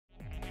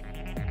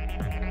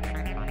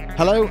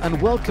Hello and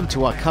welcome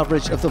to our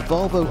coverage of the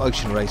Volvo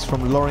Ocean Race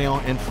from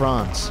Lorient in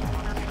France.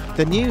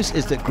 The news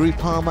is that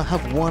Groupama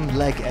have won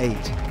leg 8.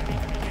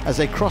 As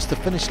they crossed the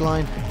finish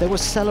line, there were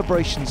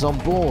celebrations on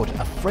board,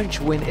 a French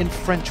win in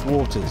French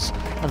waters,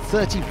 and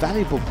 30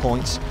 valuable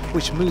points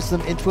which moves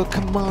them into a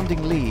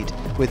commanding lead,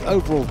 with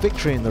overall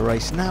victory in the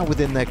race now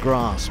within their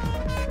grasp.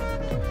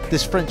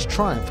 This French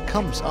triumph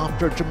comes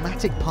after a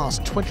dramatic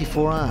past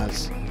 24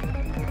 hours.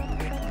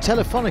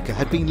 Telefonica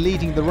had been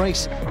leading the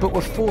race but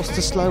were forced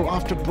to slow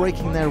after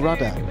breaking their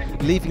rudder,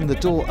 leaving the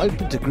door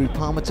open to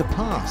Groupama to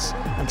pass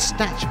and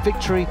snatch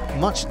victory,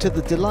 much to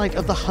the delight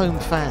of the home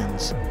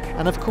fans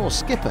and of course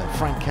skipper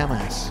Frank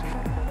Camas.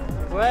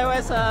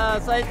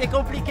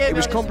 It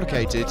was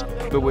complicated,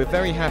 but we're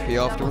very happy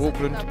after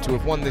Auckland to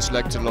have won this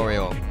leg to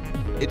Lorient.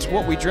 It's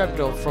what we dreamt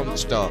of from the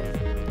start.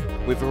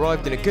 We've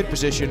arrived in a good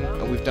position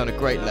and we've done a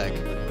great leg.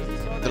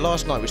 The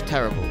last night was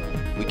terrible.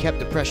 We kept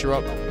the pressure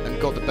up and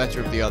got the better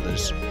of the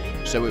others,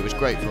 so it was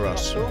great for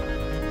us.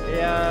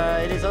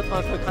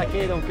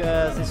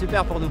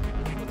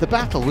 The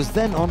battle was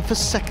then on for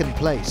second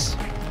place,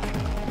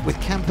 with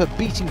Camper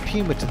beating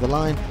Puma to the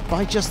line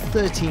by just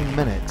 13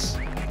 minutes.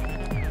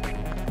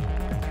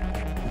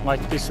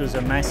 Like, this was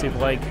a massive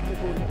leg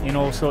in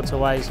all sorts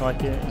of ways.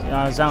 Like,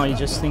 I was only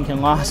just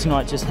thinking last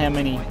night just how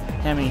many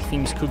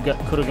things could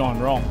have gone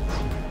wrong.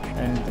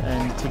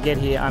 And to get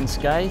here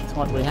unscathed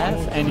like we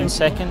have and in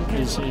second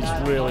is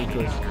really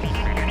good.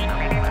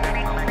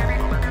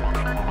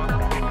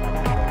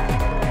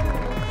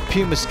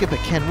 Puma skipper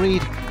Ken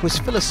Reid was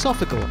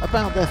philosophical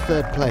about their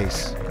third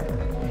place.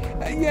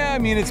 Yeah, I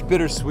mean, it's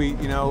bittersweet,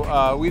 you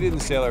know. We didn't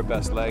sail our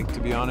best leg,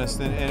 to be honest,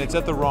 and it's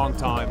at the wrong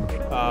time.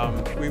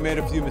 We made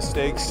a few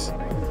mistakes.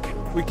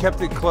 We kept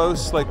it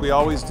close like we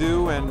always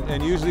do,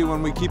 and usually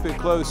when we keep it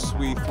close,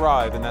 we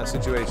thrive in that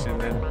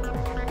situation. And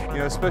you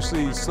know,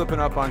 especially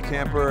slipping up on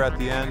Camper at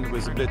the end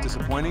was a bit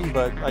disappointing,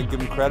 but I give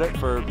him credit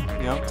for,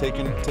 you know,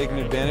 taking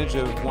advantage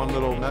of one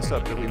little mess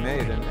up that we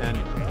made, and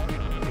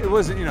it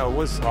wasn't, you know, it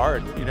was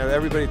hard. You know,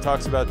 everybody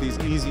talks about these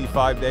easy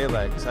 5-day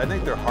legs. I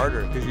think they're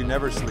harder because you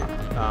never sleep.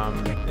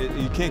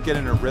 You can't get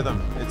in a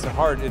rhythm. It's a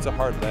hard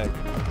leg.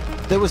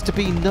 There was to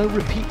be no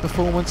repeat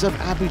performance of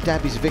Abu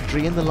Dhabi's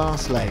victory in the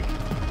last leg.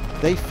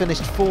 They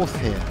finished 4th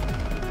here.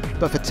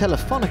 But for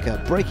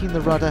Telefonica, breaking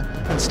the rudder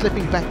and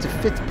slipping back to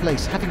 5th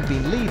place, having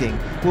been leading,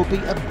 will be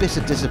a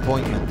bitter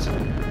disappointment.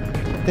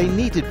 They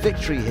needed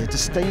victory here to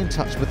stay in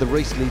touch with the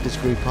race leaders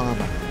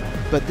Groupama,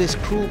 but this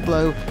cruel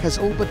blow has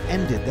all but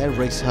ended their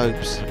race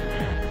hopes.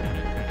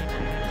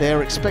 They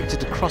are expected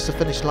to cross the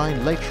finish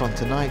line later on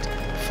tonight,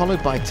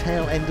 followed by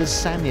tail enders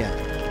Sanya.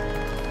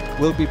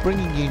 We'll be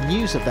bringing you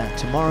news of that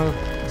tomorrow,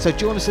 so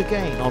join us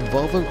again on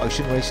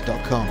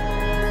VolvoOceanRace.com.